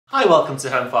Hi, welcome to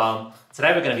Home Farm.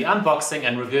 Today we're going to be unboxing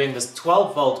and reviewing this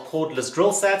 12-volt cordless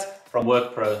drill set from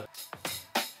Workpro.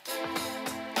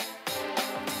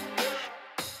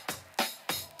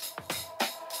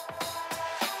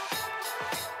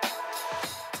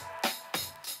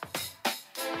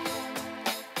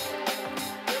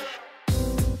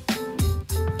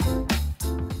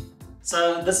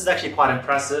 So this is actually quite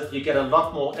impressive. You get a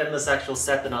lot more in this actual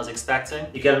set than I was expecting.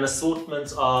 You get an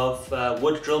assortment of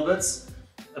wood drill bits,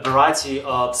 a variety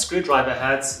of screwdriver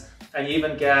heads, and you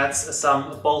even get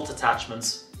some bolt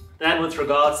attachments. Then with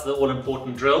regards to the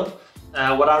all-important drill,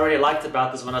 what I really liked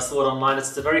about this when I saw it online,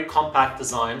 it's a very compact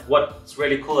design. What's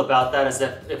really cool about that is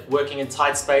that if working in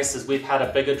tight spaces, we've had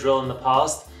a bigger drill in the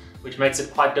past, which makes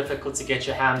it quite difficult to get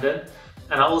your hand in.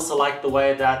 And I also like the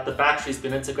way that the battery's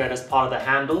been integrated as part of the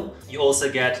handle. You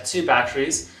also get two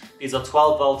batteries. These are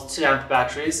 12-volt, 2-amp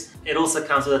batteries. It also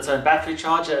comes with its own battery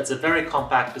charger. It's a very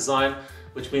compact design,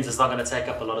 which means it's not going to take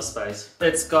up a lot of space.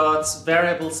 It's got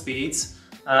variable speeds.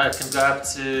 It can go up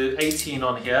to 18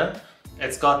 on here.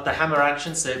 It's got the hammer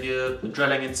action, so if you're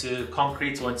drilling into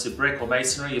concrete or into brick or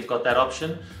masonry, you've got that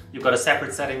option. You've got a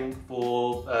separate setting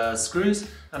for screws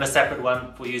and a separate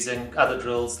one for using other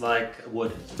drills like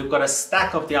wood. We've got a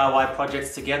stack of DIY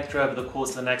projects to get through over the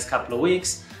course of the next couple of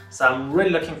weeks, so I'm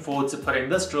really looking forward to putting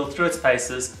this drill through its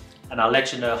paces, and I'll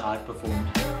let you know how it performed.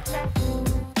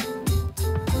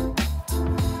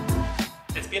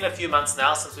 It's been a few months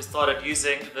now since we started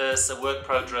using this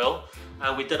Workpro drill.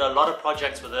 We did a lot of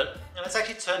projects with it, and it's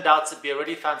actually turned out to be a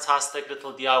really fantastic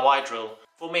little DIY drill.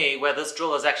 For me, where this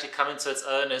drill has actually come into its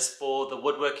own is for the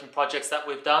woodworking projects that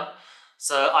we've done.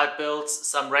 So I built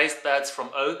some raised beds from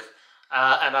oak,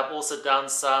 and I've also done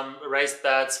some raised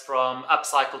beds from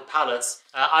upcycled pallets.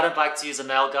 I don't like to use a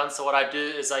nail gun, so what I do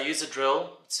is I use a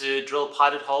drill to drill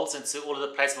pilot holes into all of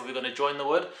the places where we're going to join the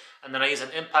wood, and then I use an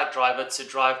impact driver to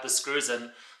drive the screws in.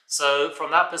 So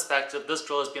from that perspective, this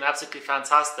drill has been absolutely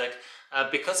fantastic.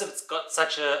 Because it's got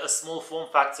such a small form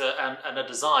factor and a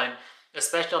design,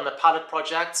 especially on the pallet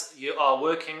project, you are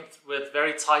working with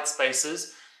very tight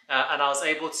spaces, and I was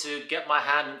able to get my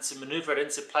hand to maneuver it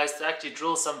into place to actually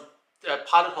drill some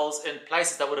pilot holes in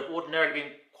places that would have ordinarily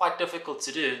been quite difficult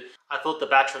to do. I thought the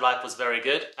battery life was very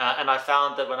good, and I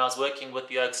found that when I was working with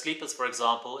the oak sleepers, for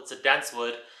example, it's a dense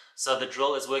wood, so the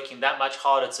drill is working that much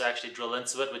harder to actually drill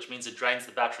into it, which means it drains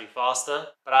the battery faster.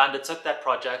 But I undertook that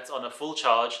project on a full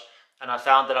charge, and I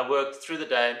found that I worked through the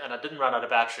day and I didn't run out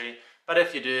of battery. But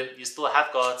if you do, you still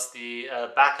have got the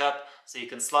backup, so you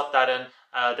can slot that in.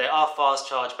 They are fast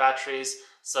charge batteries,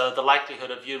 so the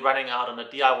likelihood of you running out on a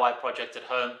DIY project at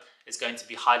home is going to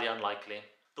be highly unlikely.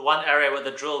 The one area where the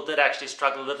drill did actually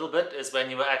struggle a little bit is when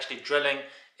you were actually drilling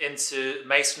into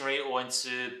masonry or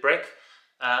into brick.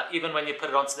 Even when you put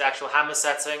it onto the actual hammer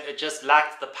setting, it just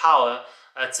lacked the power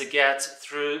to get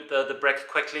through the brick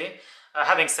quickly.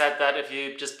 Having said that, if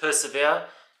you just persevere,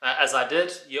 as I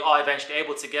did, you are eventually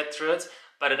able to get through it,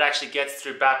 but it actually gets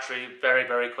through battery very,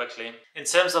 very quickly. In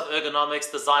terms of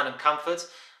ergonomics, design and comfort,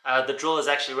 the drill is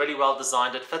actually really well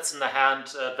designed. It fits in the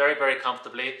hand very, very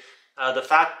comfortably. The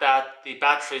fact that the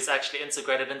battery is actually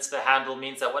integrated into the handle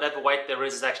means that whatever weight there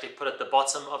is actually put at the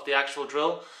bottom of the actual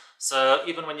drill. So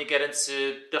even when you get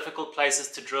into difficult places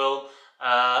to drill,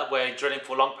 where you're drilling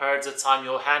for long periods of time,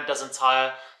 your hand doesn't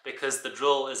tire because the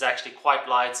drill is actually quite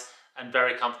light and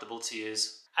very comfortable to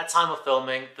use. At time of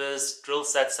filming, this drill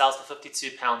set sells for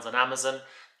 £52 on Amazon.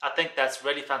 I think that's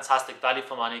really fantastic value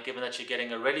for money, given that you're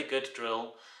getting a really good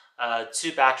drill,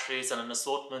 two batteries and an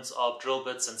assortment of drill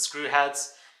bits and screw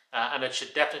heads, and it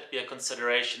should definitely be a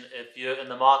consideration if you're in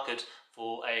the market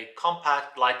for a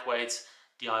compact, lightweight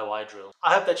DIY drill.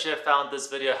 I hope that you have found this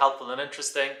video helpful and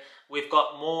interesting. We've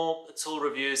got more tool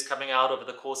reviews coming out over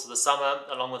the course of the summer,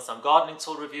 along with some gardening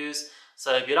tool reviews.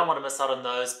 So if you don't want to miss out on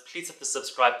those, please hit the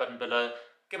subscribe button below,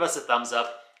 give us a thumbs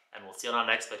up, and we'll see you on our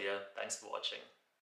next video. Thanks for watching.